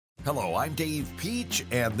Hello, I'm Dave Peach,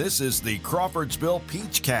 and this is the Crawfordsville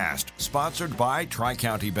Peach Cast, sponsored by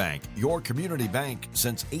Tri-County Bank, your community bank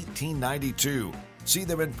since 1892. See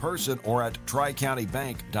them in person or at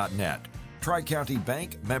tricountybank.net. Tri-County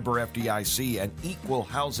Bank, member FDIC, and equal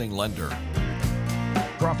housing lender.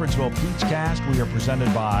 Crawfordsville Peach Cast, we are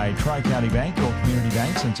presented by Tri-County Bank, your community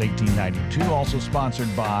bank since 1892. Also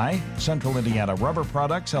sponsored by Central Indiana Rubber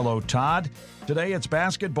Products. Hello, Todd. Today it's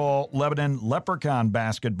basketball, Lebanon Leprechaun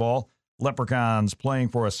Basketball. Leprechauns playing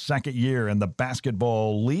for a second year in the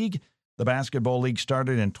Basketball League. The Basketball League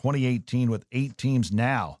started in 2018 with 8 teams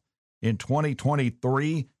now. In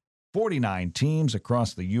 2023, 49 teams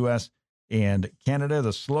across the U.S. and Canada.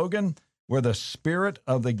 The slogan, where the spirit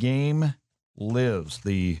of the game lives.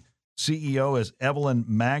 The CEO is Evelyn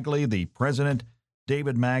Magley, the president,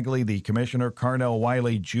 David Magley, the commissioner, Carnell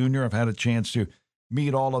Wiley Jr. I've had a chance to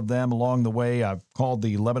meet all of them along the way. I've called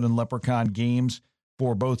the Lebanon Leprechaun games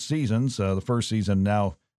for both seasons. The first season,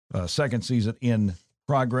 now second season in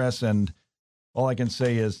progress. And all I can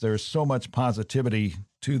say is there's so much positivity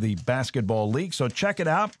to the basketball league. So check it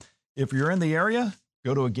out. If you're in the area,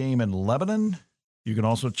 go to a game in Lebanon. You can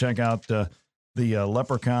also check out the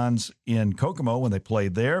Leprechauns in Kokomo when they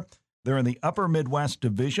played there. They're in the Upper Midwest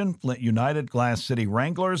Division. Flint United, Glass City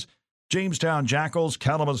Wranglers, Jamestown Jackals,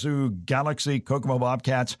 Kalamazoo Galaxy, Kokomo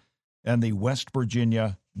Bobcats, and the West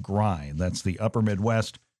Virginia Grind. That's the Upper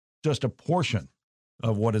Midwest, just a portion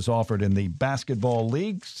of what is offered in the basketball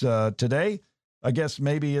leagues today. I guess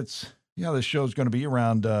maybe it's, this show's going to be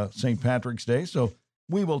around St. Patrick's Day, so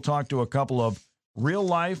we will talk to a couple of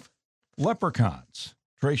real-life Leprechauns,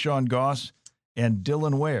 Treshawn Gause and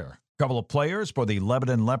Dillon Ware. A couple of players for the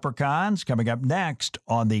Lebanon Leprechauns coming up next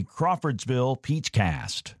on the Crawfordsville Peach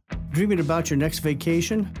Cast. Dreaming about your next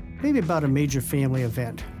vacation? Maybe about a major family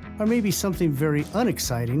event, or maybe something very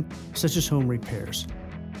unexciting, such as home repairs.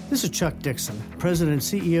 This is Chuck Dixon, President and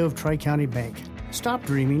CEO of Tri-County Bank. Stop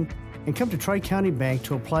dreaming and come to Tri-County Bank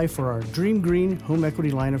to apply for our Dream Green Home Equity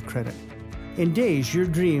Line of Credit. In days, your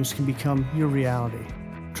dreams can become your reality.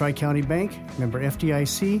 Tri-County Bank, member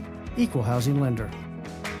FDIC, equal housing lender.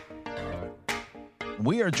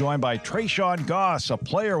 We are joined by Treshawn Gause, a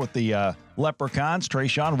player with the Leprechauns.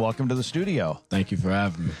 Treshawn, welcome to the studio. Thank you for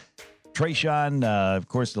having me. Treshawn, of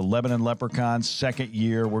course, the Lebanon Leprechauns, second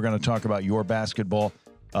year. We're going to talk about your basketball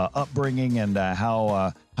upbringing and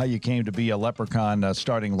how you came to be a Leprechaun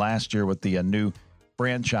starting last year with the new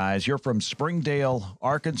franchise. You're from Springdale,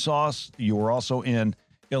 Arkansas. You were also in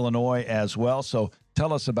Illinois as well. So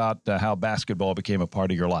tell us about how basketball became a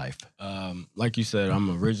part of your life. Like you said,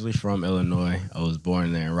 I'm originally from Illinois. I was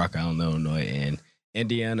born there in Rock Island, Illinois, and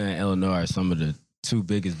Indiana and Illinois are some of the two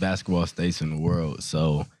biggest basketball states in the world.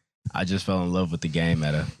 So I just fell in love with the game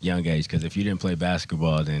at a young age, because if you didn't play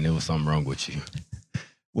basketball, then there was something wrong with you.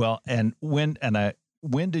 Well, and when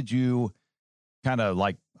did you kind of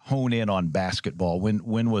like hone in on basketball?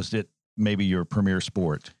 When was it maybe your premier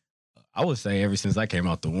sport? I would say ever since I came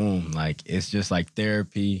out the womb. Like, it's just like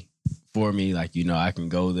therapy for me. Like, I can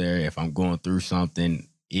go there if I'm going through something,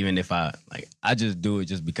 even if I just do it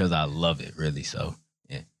just because I love it, really. So,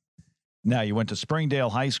 yeah. Now, you went to Springdale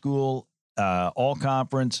High School, all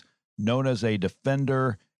conference, known as a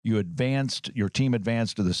defender. Your team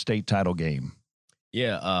advanced to the state title game.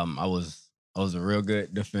 Yeah, I was a real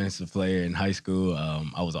good defensive player in high school.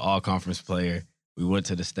 I was an all-conference player. We went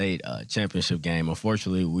to the state championship game.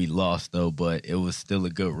 Unfortunately, we lost, though, but it was still a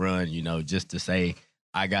good run, just to say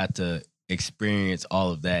I got to experience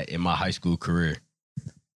all of that in my high school career.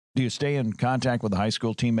 Do you stay in contact with the high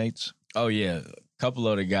school teammates? Oh, yeah. A couple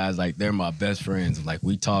of the guys, they're my best friends.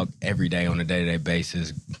 We talk every day on a day-to-day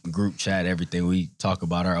basis, group chat, everything. We talk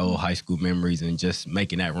about our old high school memories and just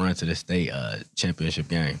making that run to the state championship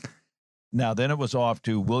game. Now, then it was off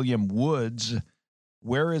to William Woods.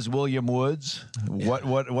 Where is William Woods?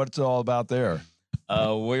 What's it all about there?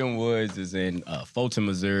 William Woods is in Fulton,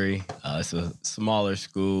 Missouri. It's a smaller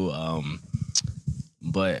school.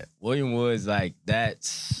 But William Woods,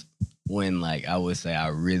 that's when, I would say I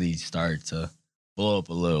really started to blow up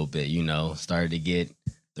a little bit, started to get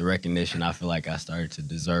the recognition. I feel like I started to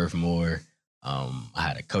deserve more. I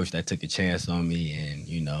had a coach that took a chance on me, and,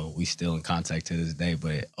 we still in contact to this day.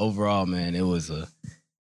 But overall, man, it was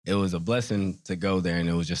a blessing to go there, and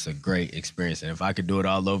it was just a great experience. And if I could do it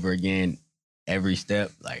all over again, every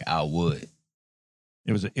step, I would.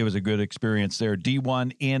 It was a good experience there.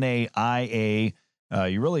 D1 NAIA.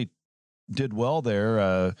 You really did well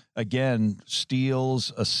there. Again,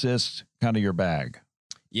 steals, assists, kind of your bag.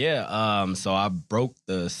 Yeah. So I broke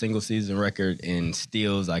the single season record in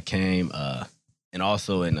steals. I came and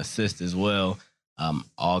also in assists as well.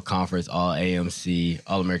 all conference, all AMC,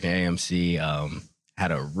 all American AMC.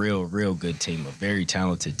 Had a real good team, a very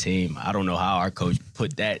talented team. I don't know how our coach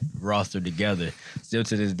put that roster together. Still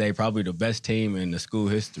to this day, probably the best team in the school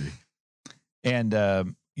history. And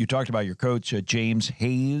you talked about your coach, James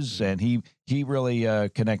Hayes, and he really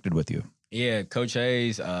connected with you. Yeah, Coach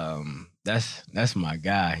Hayes, that's my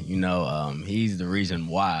guy. You know, he's the reason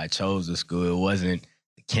why I chose the school. It wasn't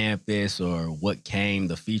the campus or what came,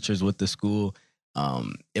 the features with the school.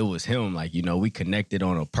 It was him. Like, you know, we connected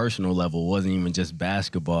on a personal level. It wasn't even just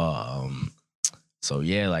basketball. So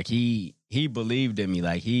yeah, like he believed in me.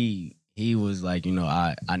 Like he was like, you know,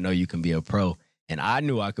 I know you can be a pro. And I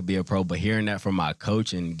knew I could be a pro, but hearing that from my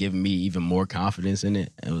coach and giving me even more confidence in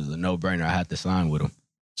it, it was a no-brainer. I had to sign with him.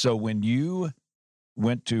 So when you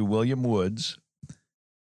went to William Woods,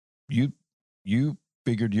 you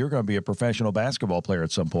figured you're going to be a professional basketball player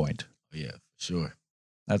at some point. Yeah, sure.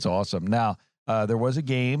 That's awesome. Now, there was a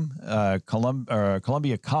game,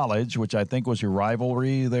 Columbia College, which I think was your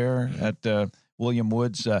rivalry there at William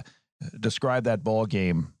Woods. Describe that ball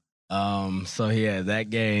game. So yeah, that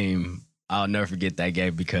game, I'll never forget that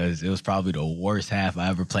game because it was probably the worst half I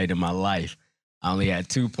ever played in my life. I only had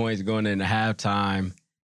 2 points going into halftime,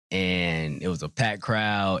 and it was a packed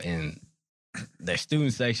crowd, and their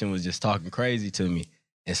student section was just talking crazy to me.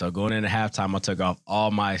 And so going into halftime, I took off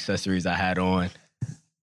all my accessories I had on.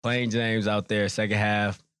 Plain James out there, second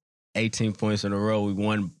half, 18 points in a row.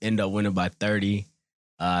 We ended up winning by 30.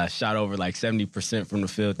 Shot over like 70% from the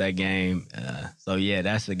field that game. So, yeah,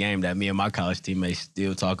 that's the game that me and my college teammates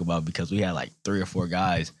still talk about because we had like 3 or 4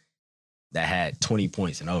 guys that had 20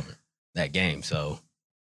 points and over that game. So,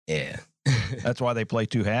 yeah. That's why they play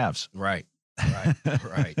 2 halves. Right.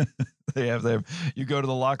 They have them. You go to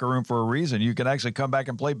the locker room for a reason. You can actually come back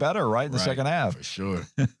and play better, right, in the second half. For sure.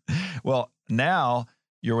 Well, now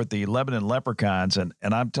you're with the Lebanon Leprechauns, and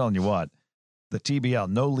I'm telling you what, the TBL,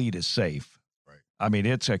 no lead is safe. Right. I mean,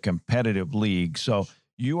 it's a competitive league. So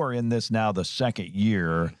you are in this now the second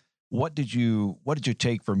year. What did you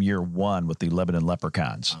take from year one with the Lebanon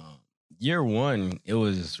Leprechauns? Year one, it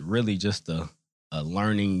was really just a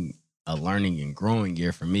learning and growing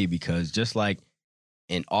year for me because just like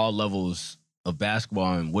in all levels of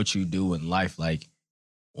basketball and what you do in life, like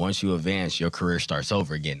once you advance, your career starts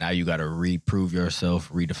over again. Now you got to reprove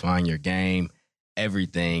yourself, redefine your game,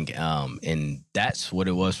 everything. And that's what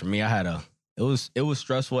it was for me. It was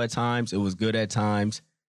stressful at times. It was good at times.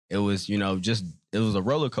 It was, it was a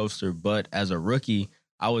roller coaster. But as a rookie,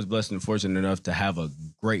 I was blessed and fortunate enough to have a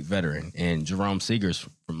great veteran and Jerome Seegers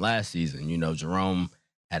from last season. Jerome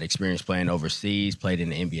had experience playing overseas, played in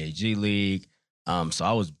the NBA G League. So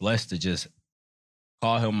I was blessed to just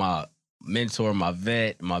call him my mentor, my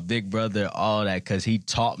vet, my big brother, all that, because he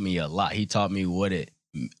taught me a lot. He taught me what it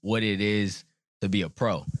is to be a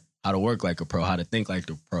pro, how to work like a pro, how to think like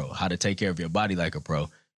a pro, how to take care of your body like a pro,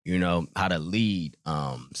 how to lead.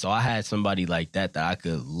 So I had somebody like that I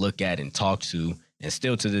could look at and talk to, and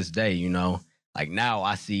still to this day, like now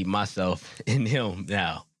I see myself in him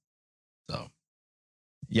now. So.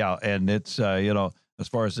 Yeah, and it's, as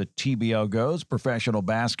far as the TBL goes, professional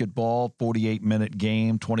basketball, 48-minute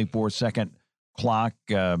game, 24-second clock.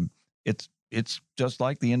 It's just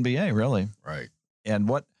like the NBA, really. Right. And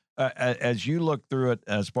what, as you look through it,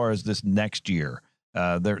 as far as this next year,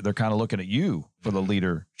 they're kind of looking at you for the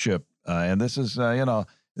leadership. And this is, the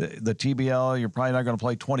TBL. You're probably not going to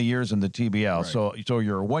play 20 years in the TBL. Right. So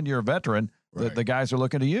you're a 1-year veteran. Right. The guys are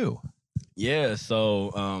looking to you. Yeah. So,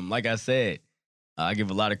 like I said, I give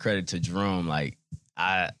a lot of credit to Jerome. Like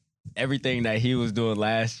everything that he was doing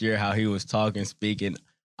last year, how he was talking, speaking,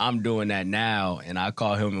 I'm doing that now. And I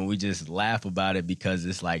call him and we just laugh about it because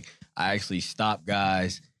it's like I actually stop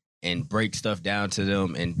guys and break stuff down to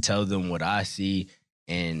them and tell them what I see.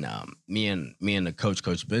 And me and the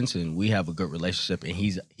Coach Benson, we have a good relationship, and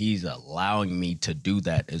he's allowing me to do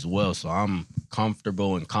that as well. So I'm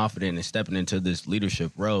comfortable and confident in stepping into this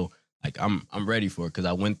leadership role. Like I'm ready for it because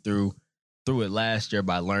I went through it last year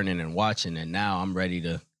by learning and watching, and now I'm ready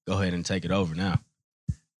to go ahead and take it over now.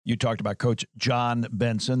 You talked about Coach John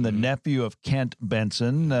Benson, the nephew of Kent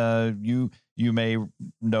Benson. You may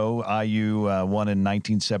know IU won in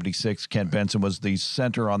 1976. Kent Benson was the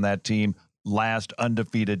center on that team, last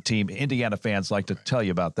undefeated team. Indiana fans like to tell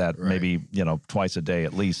you about that maybe, twice a day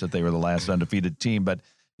at least, that they were the last undefeated team. But,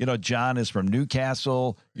 John is from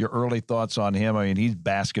Newcastle. Your early thoughts on him? I mean, he's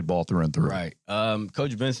basketball through and through. Right.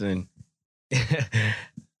 Coach Benson,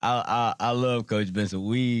 I love Coach Benson.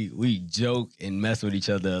 We joke and mess with each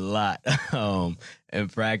other a lot in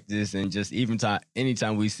practice, and just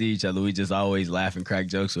anytime we see each other, we just always laugh and crack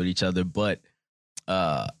jokes with each other. But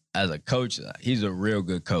as a coach, he's a real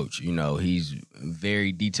good coach. You know, he's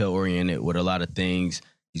very detail oriented with a lot of things.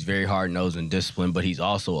 He's very hard nosed and disciplined, but he's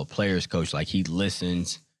also a player's coach. Like, he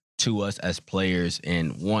listens to us as players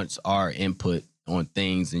and wants our input on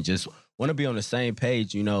things and just want to be on the same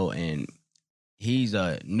page, you know. And he's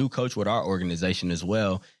a new coach with our organization as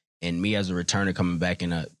well. And me as a returner coming back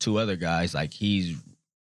in 2 other guys, like, he's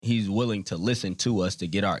willing to listen to us to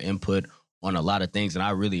get our input on a lot of things. And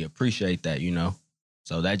I really appreciate that, you know.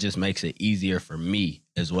 So that just makes it easier for me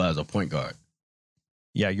as well as a point guard.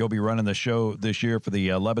 Yeah, you'll be running the show this year for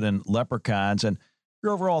the Lebanon Leprechauns. And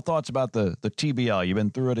your overall thoughts about the TBL? You've been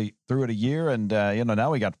through it a year, and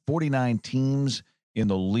now we got 49 teams in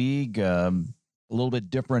the league. A little bit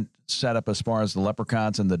different setup as far as the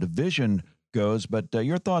Leprechauns and the division goes. But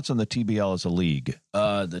your thoughts on the TBL as a league?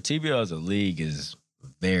 The TBL as a league is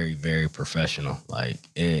very, very professional. Like,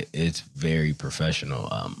 it's very professional.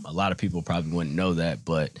 A lot of people probably wouldn't know that,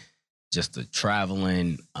 but just the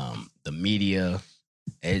traveling, the media,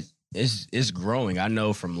 it's growing. I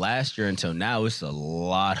know from last year until now, it's a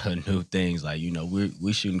lot of new things. Like, you know,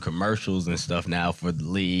 we're shooting commercials and stuff now for the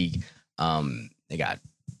league. They got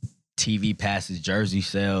TV passes, jersey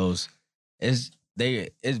sales. It's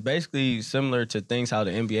basically similar to things how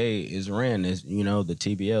the NBA is ran. Is, you know, the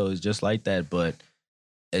TBL is just like that, but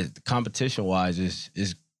competition wise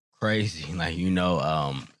is crazy. Like, you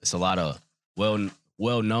know, it's a lot of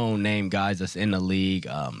well-known name guys that's in the league.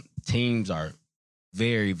 Teams are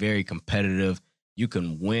very, very competitive. You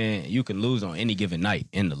can win, you can lose on any given night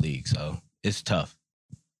in the league. So it's tough.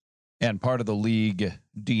 And part of the league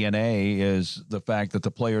DNA is the fact that the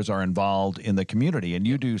players are involved in the community, and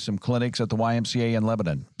you do some clinics at the YMCA in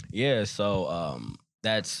Lebanon. Yeah. So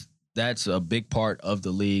that's a big part of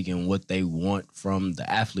the league and what they want from the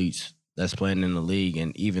athletes that's playing in the league,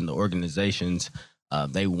 and even the organizations.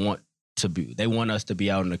 They want us to be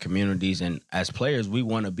out in the communities, and as players, we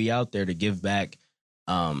want to be out there to give back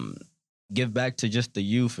to just the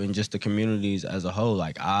youth and just the communities as a whole.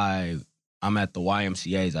 Like, I'm at the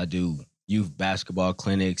YMCAs. I do youth basketball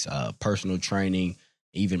clinics, personal training,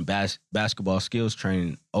 even basketball skills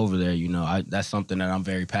training over there. You know, that's something that I'm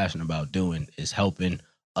very passionate about doing, is helping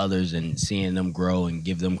others and seeing them grow and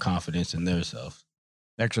give them confidence in themselves.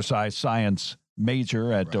 Exercise science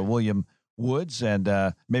major at William Woods, and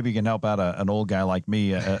maybe you can help out an old guy like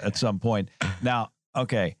me at some point. Now,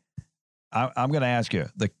 okay, I'm going to ask you,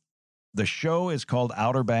 the show is called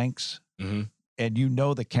Outer Banks, and you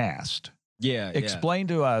know the cast. Yeah. Explain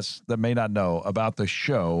to us that may not know about the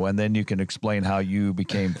show, and then you can explain how you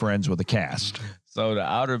became friends with the cast. So the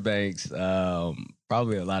Outer Banks,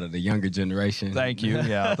 probably a lot of the younger generation. Thank you.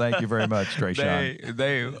 Yeah, thank you very much, Treshawn.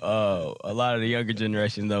 They a lot of the younger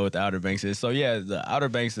generation know what the Outer Banks is. So yeah, the Outer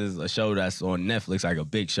Banks is a show that's on Netflix, like a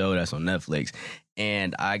big show that's on Netflix.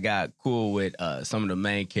 And I got cool with some of the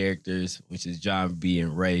main characters, which is John B.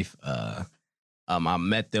 and Rafe. I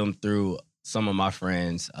met them through some of my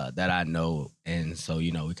friends that I know, and so,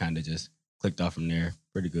 you know, we kind of just clicked off from there.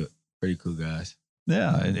 Pretty good, pretty cool guys.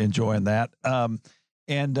 Yeah, enjoying that.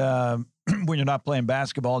 And when you're not playing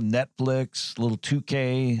basketball, Netflix, little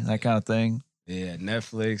 2K, that kind of thing. Yeah,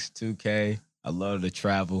 Netflix, 2K. I love to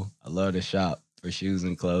travel. I love to shop for shoes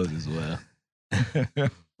and clothes as well.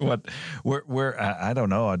 Where I don't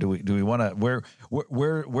know. Do we want to?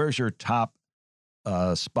 Where's your top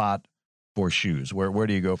spot for shoes? Where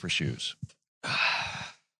do you go for shoes?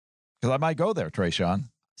 Because I might go there, Treshawn.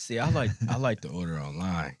 See, I like to order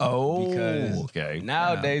online. Oh, because okay.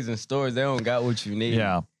 Nowadays in stores, they don't got what you need.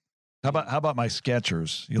 Yeah. How about my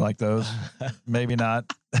Skechers? You like those? Maybe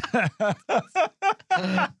not. I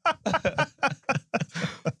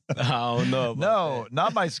don't know. No,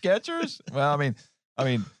 not my Skechers. Well, I mean,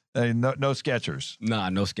 no Skechers. Nah,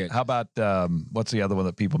 no Skechers. How about what's the other one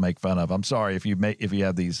that people make fun of? I'm sorry if you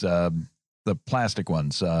have these the plastic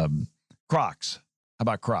ones, Crocs. How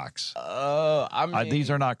about Crocs? These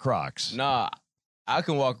are not Crocs. Nah, I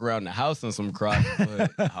can walk around the house in some Crocs, but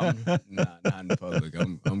not in the public.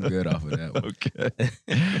 I'm good off of that one. Okay.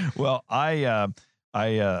 Well, I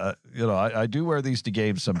do wear these to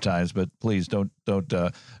games sometimes, but please don't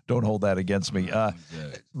hold that against me.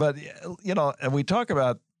 But and we talk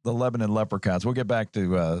about the Lebanon Leprechauns. We'll get back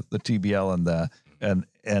to the TBL and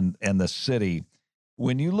the city.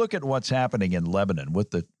 When you look at what's happening in Lebanon with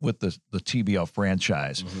the TBL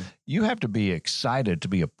franchise, you have to be excited to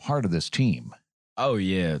be a part of this team. Oh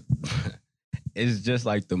yeah, it's just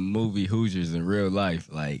like the movie Hoosiers in real life.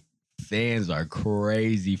 Like, fans are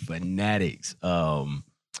crazy fanatics.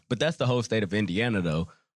 But that's the whole state of Indiana, though.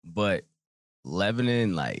 But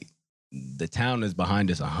Lebanon, like, the town is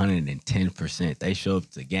behind us 110%. They show up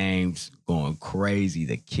to games going crazy.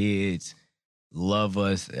 The kids love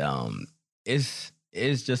us. It's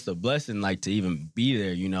just a blessing, like, to even be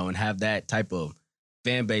there, and have that type of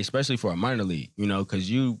fan base, especially for a minor league, because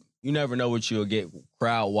you never know what you'll get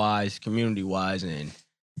crowd-wise, community-wise, and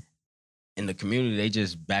in the community, they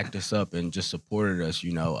just backed us up and just supported us,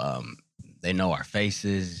 They know our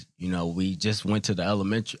faces. We just went to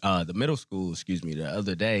the middle school, the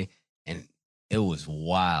other day, and it was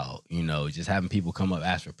wild, just having people come up,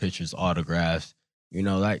 ask for pictures, autographs,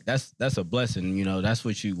 like that's a blessing, that's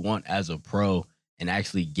what you want as a pro, and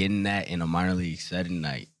actually getting that in a minor league setting,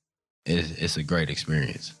 like, it's a great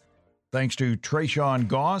experience. Thanks to Treshawn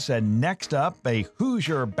Gause. And next up, a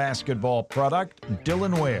Hoosier basketball product,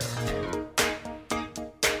 Dillon Ware.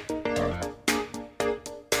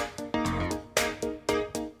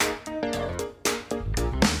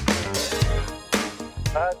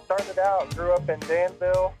 Started out, grew up in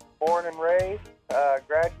Danville, born and raised,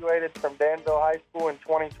 graduated from Danville High School in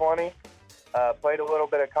 2020, played a little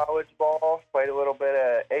bit of college ball, played a little bit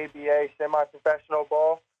of ABA semi-professional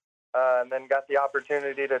ball, and then got the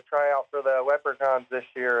opportunity to try out for the Leprechauns this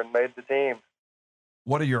year and made the team.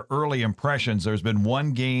 What are your early impressions? There's been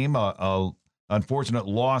one game, a unfortunate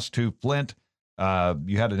loss to Flint.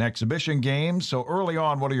 You had an exhibition game. So early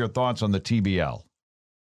on, what are your thoughts on the TBL?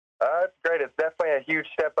 It's great. It's definitely a huge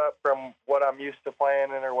step up from what I'm used to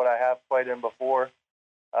playing in or what I have played in before.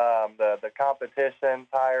 The competition's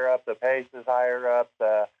higher up, the pace is higher up,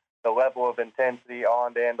 the level of intensity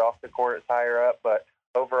on and off the court is higher up. But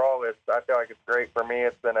overall, I feel like it's great for me.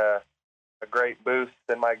 It's been a great boost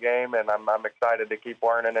in my game, and I'm excited to keep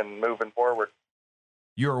learning and moving forward.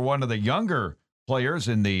 You're one of the younger players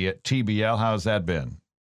in the TBL. How's that been?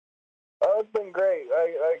 Oh, it's been great.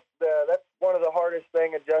 That's one of the hardest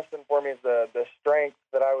thing adjusting for me is the strength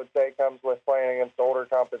that I would say comes with playing against older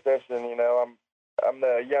competition. I'm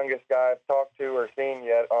the youngest guy I've talked to or seen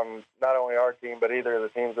yet on not only our team, but either of the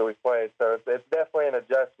teams that we've played. So it's definitely an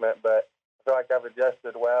adjustment, but I feel like I've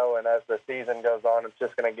adjusted well, and as the season goes on, it's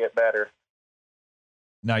just going to get better.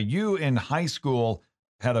 Now, you in high school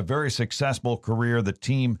had a very successful career. The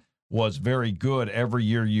team was very good every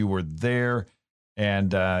year you were there.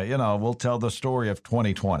 And, we'll tell the story of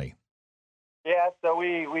 2020. Yeah, so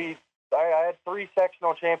I had 3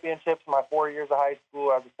 sectional championships in my 4 years of high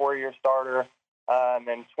school. I was a 4-year starter. And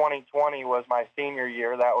then 2020 was my senior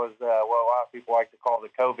year. That was what a lot of people like to call the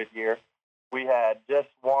COVID year. We had just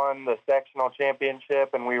won the sectional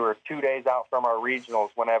championship, and we were 2 days out from our regionals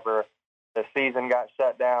whenever the season got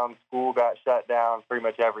shut down, school got shut down, pretty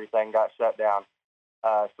much everything got shut down.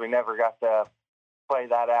 So we never got to play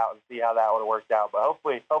that out and see how that would have worked out. But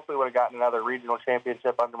hopefully would have gotten another regional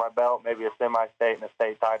championship under my belt, maybe a semi-state and a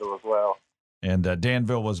state title as well. And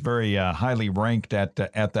Danville was very highly ranked at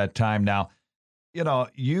that time. Now,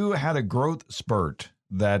 you had a growth spurt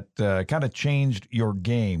that kind of changed your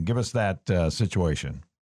game. Give us that situation.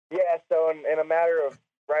 Yeah, so in a matter of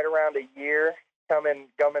right around a year, coming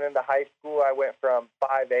into high school, I went from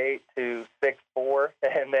 5'8" to 6'4",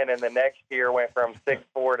 and then in the next year went from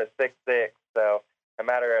 6'4" to 6'6". So in a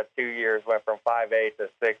matter of 2 years, went from 5'8" to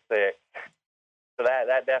 6'6". So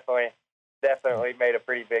that definitely made a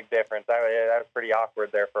pretty big difference. I was pretty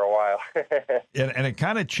awkward there for a while. and it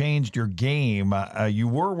kind of changed your game. You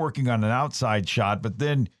were working on an outside shot, but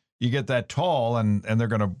then you get that tall, and they're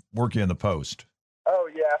going to work you in the post. Oh,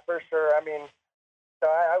 yeah, for sure. I mean, so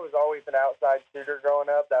I was always an outside shooter growing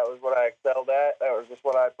up. That was what I excelled at. That was just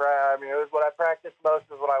what it was what I practiced most,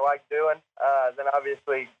 is what I liked doing. Then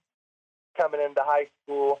obviously coming into high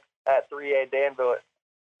school at 3A Danville at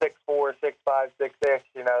 6'4", 6'5", 6'6",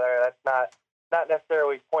 that's not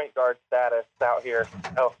necessarily point guard status out here.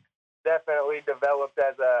 So definitely developed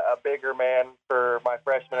as a bigger man for my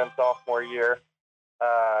freshman and sophomore year.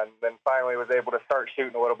 And then finally was able to start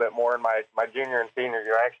shooting a little bit more in my junior and senior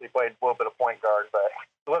year. I actually played a little bit of point guard, but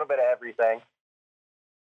a little bit of everything.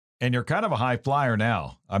 And you're kind of a high flyer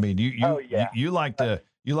now. I mean, you like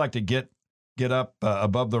to get up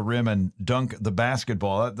above the rim and dunk the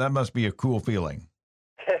basketball. That must be a cool feeling.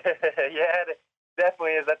 Yeah, it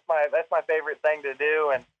definitely is. That's my favorite thing to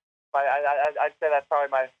do, and I'd say that's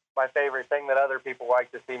probably my favorite thing that other people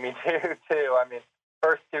like to see me do too. I mean,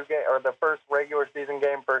 the first regular season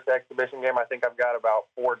game, first exhibition game, I think I've got about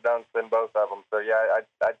 4 dunks in both of them. So yeah,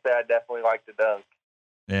 I'd say I definitely like to dunk.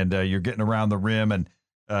 And you're getting around the rim, and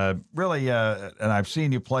really, and I've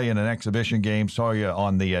seen you play in an exhibition game. Saw you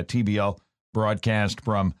on the TBL broadcast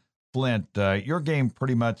from Flint. Your game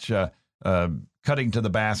pretty much cutting to the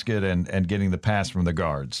basket and getting the pass from the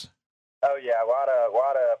guards. Oh yeah, a lot of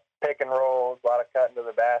pick and rolls, a lot of cutting to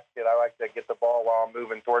the basket. I like to get the ball while I'm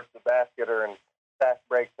moving towards the basket or in fast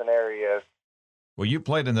break scenarios. Well, you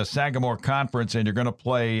played in the Sagamore Conference, and you're going to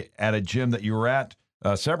play at a gym that you were at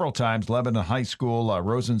several times, Lebanon High School,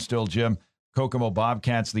 Rosenstill Gym. Kokomo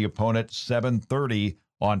Bobcats, the opponent, 7:30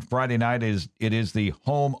 on Friday night. It is the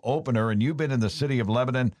home opener, and you've been in the city of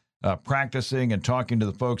Lebanon practicing and talking to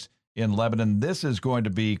the folks in Lebanon. This is going to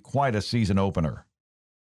be quite a season opener.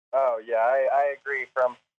 Oh, yeah, I agree.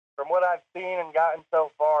 From what I've seen and gotten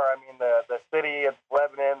so far, I mean, the city of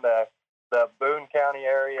Lebanon, the Boone County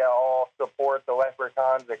area all support the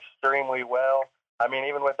Leprechauns extremely well. I mean,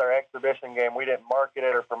 even with our exhibition game, we didn't market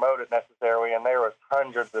it or promote it necessarily, and there was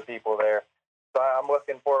hundreds of people there. So I'm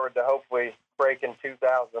looking forward to hopefully breaking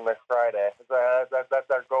 2,000 this Friday. That's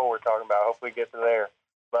our goal we're talking about. Hopefully get to there.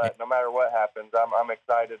 But no matter what happens, I'm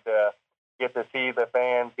excited to get to see the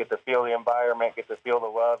fans, get to feel the environment, get to feel the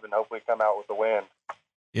love, and hopefully come out with the win.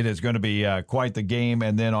 It is going to be quite the game.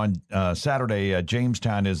 And then on Saturday,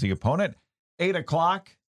 Jamestown is the opponent, 8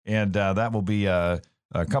 o'clock. And that will be a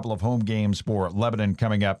couple of home games for Lebanon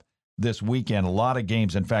coming up this weekend. A lot of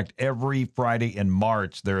games. In fact, every Friday in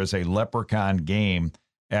March, there is a Leprechaun game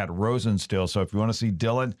at Rosenstill. So if you want to see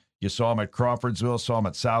Dillon, you saw him at Crawfordsville, saw him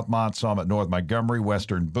at Southmont, saw him at North Montgomery,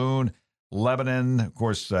 Western Boone, Lebanon, of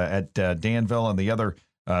course, at Danville, and the other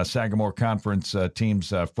Sagamore Conference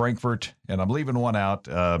teams, Frankfort, and I'm leaving one out.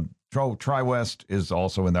 Tri-West is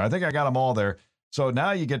also in there. I think I got them all there. So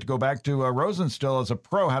now you get to go back to Rosenstill as a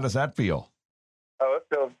pro. How does that feel? Oh,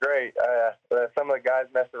 it feels great. Some of the guys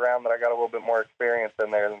mess around, but I got a little bit more experience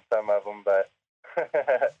in there than some of them, but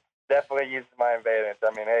definitely used my advantage.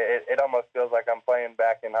 I mean, it almost feels like I'm playing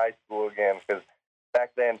back in high school again, because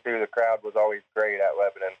back then, too, the crowd was always great at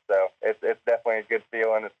Lebanon. So it's definitely a good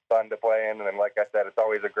feeling. It's fun to play in, and like I said, it's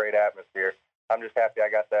always a great atmosphere. I'm just happy I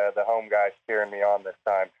got the home guys cheering me on this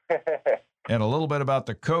time. And a little bit about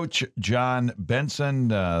the coach, John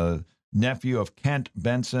Benson, nephew of Kent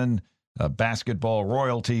Benson, basketball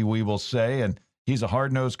royalty, we will say, and he's a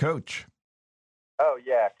hard-nosed coach. Oh,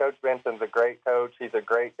 yeah. Coach Benson's a great coach. He's a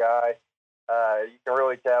great guy. You can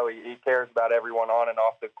really tell he cares about everyone on and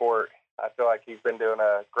off the court. I feel like he's been doing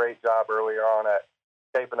a great job earlier on at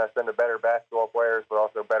shaping us into better basketball players, but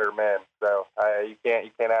also better men. So you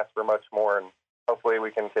can't ask for much more, and hopefully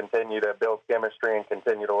we can continue to build chemistry and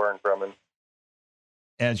continue to learn from him.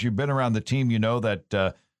 As you've been around the team, you know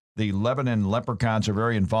that the Lebanon Leprechauns are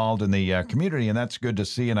very involved in the community, and that's good to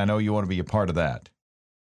see, and I know you want to be a part of that.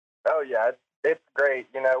 Oh, yeah, it's great.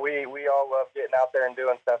 You know, we all love getting out there and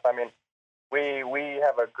doing stuff. I mean, we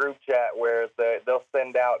have a group chat where they'll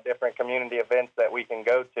send out different community events that we can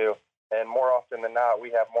go to, and more often than not,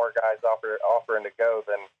 we have more guys offering to go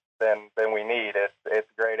than we need.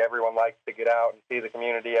 It's great. Everyone likes to get out and see the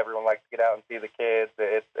community. Everyone likes to get out and see the kids.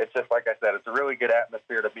 It's just like I said, it's a really good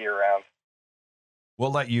atmosphere to be around.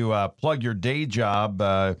 We'll let you plug your day job.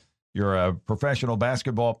 You're a professional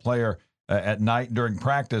basketball player at night during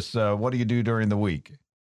practice. What do you do during the week?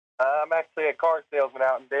 I'm actually a car salesman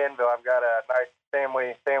out in Danville. I've got a nice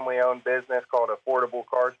family-owned business called Affordable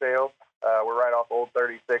Car Sales. We're right off Old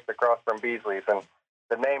 36 across from Beasley's, and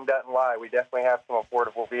the name doesn't lie. We definitely have some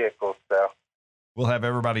affordable vehicles. So we'll have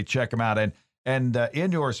everybody check them out. And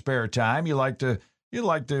in your spare time, you're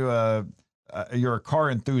a car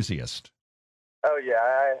enthusiast. Oh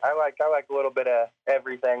yeah, I like a little bit of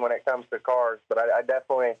everything when it comes to cars, but I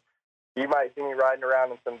definitely. You might see me riding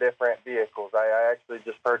around in some different vehicles. I actually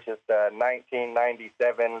just purchased a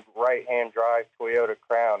 1997 right-hand drive Toyota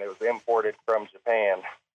Crown. It was imported from Japan.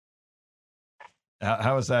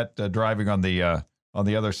 How is that driving on the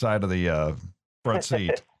other side of the front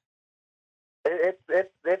seat?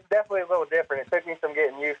 It's definitely a little different. It took me some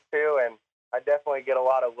getting used to, and I definitely get a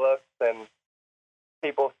lot of looks and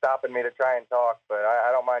people stopping me to try and talk, but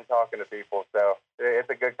I don't mind talking to people, so it's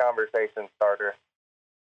a good conversation starter.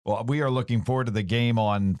 Well, we are looking forward to the game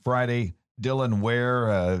on Friday. Dillon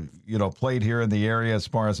Ware, played here in the area as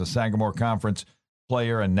far as a Sagamore Conference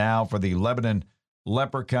player, and now for the Lebanon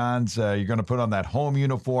Leprechauns, you're going to put on that home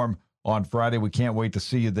uniform on Friday. We can't wait to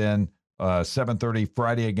see you then, 7:30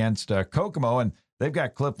 Friday against Kokomo, and they've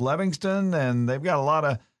got Cliff Levingston, and they've got a lot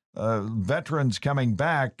of veterans coming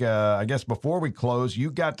back. I guess before we close, you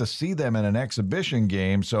got to see them in an exhibition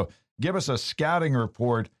game, so give us a scouting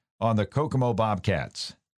report on the Kokomo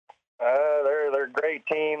Bobcats. They're a great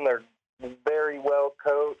team. They're very well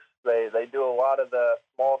coached. They do a lot of the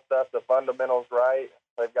small stuff, the fundamentals right.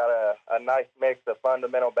 They've got a nice mix of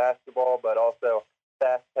fundamental basketball, but also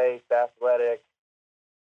fast-paced, athletic,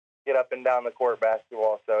 get up and down the court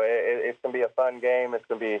basketball. So it's going to be a fun game. It's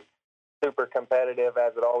going to be super competitive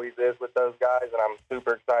as it always is with those guys, and I'm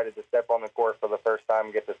super excited to step on the court for the first time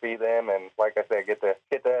and get to see them, and like I said, get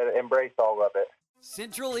to embrace all of it.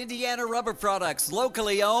 Central Indiana Rubber Products,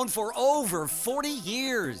 locally owned for over 40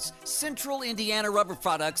 years. Central Indiana Rubber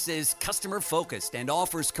Products is customer-focused and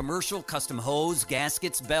offers commercial custom hose,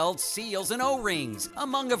 gaskets, belts, seals, and O-rings,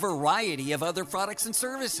 among a variety of other products and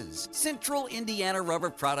services. Central Indiana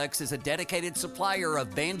Rubber Products is a dedicated supplier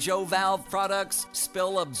of banjo valve products,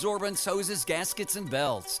 spill absorbents, hoses, gaskets, and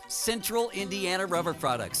belts. Central Indiana Rubber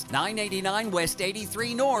Products, 989 West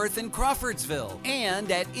 83 North in Crawfordsville,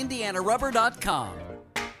 and at indianarubber.com.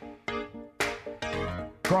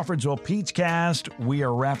 Crawfordsville Peachcast. We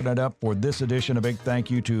are wrapping it up for this edition. A big thank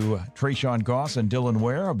you to Treshawn Gause and Dillon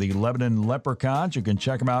Ware of the Lebanon Leprechauns. You can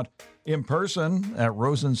check them out in person at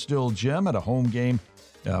Rosenstill Gym at a home game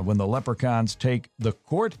when the Leprechauns take the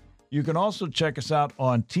court. You can also check us out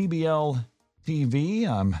on TBL TV.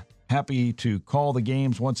 I'm happy to call the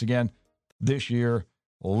games once again this year,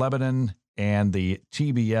 Lebanon and the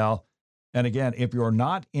TBL. And again, if you're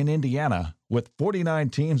not in Indiana, with 49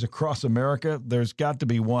 teams across America, there's got to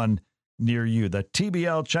be one near you. The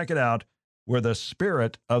TBL, check it out, where the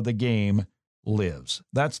spirit of the game lives.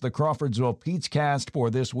 That's the Crawfordsville Peachcast for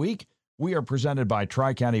this week. We are presented by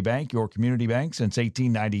Tri-County Bank, your community bank since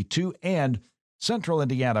 1892, and Central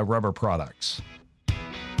Indiana Rubber Products.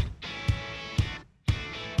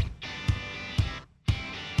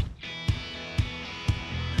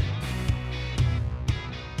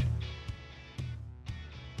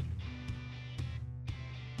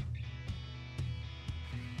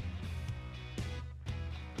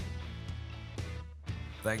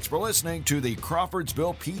 Thanks for listening to the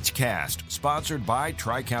Crawfordsville Peachcast, sponsored by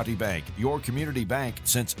Tri-County Bank, your community bank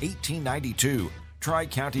since 1892.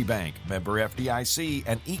 Tri-County Bank, member FDIC,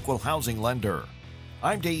 and equal housing lender.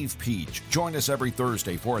 I'm Dave Peach. Join us every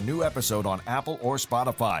Thursday for a new episode on Apple or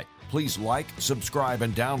Spotify. Please like, subscribe,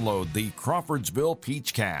 and download the Crawfordsville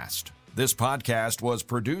Peachcast. This podcast was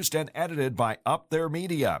produced and edited by Up There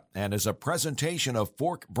Media and is a presentation of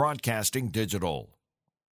Fork Broadcasting Digital.